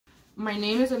My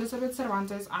name is Elizabeth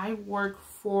Cervantes. I work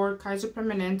for Kaiser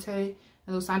Permanente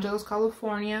in Los Angeles,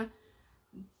 California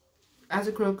as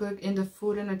a grill cook in the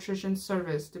Food and Nutrition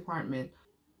Service Department.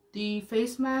 The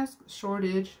face mask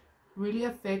shortage really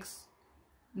affects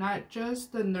not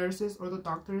just the nurses or the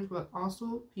doctors, but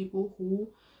also people who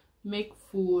make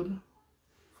food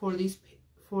for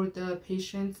the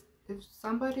patients. If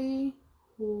somebody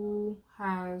who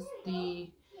has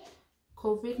the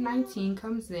COVID-19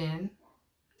 comes in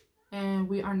and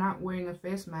we are not wearing a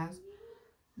face mask,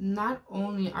 not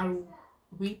only are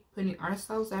we putting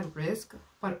ourselves at risk,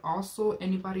 but also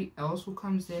anybody else who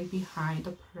comes in behind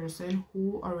the person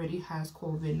who already has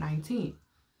COVID-19,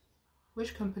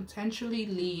 which can potentially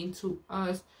lead to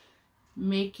us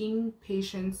making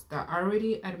patients that are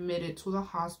already admitted to the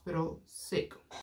hospital sick.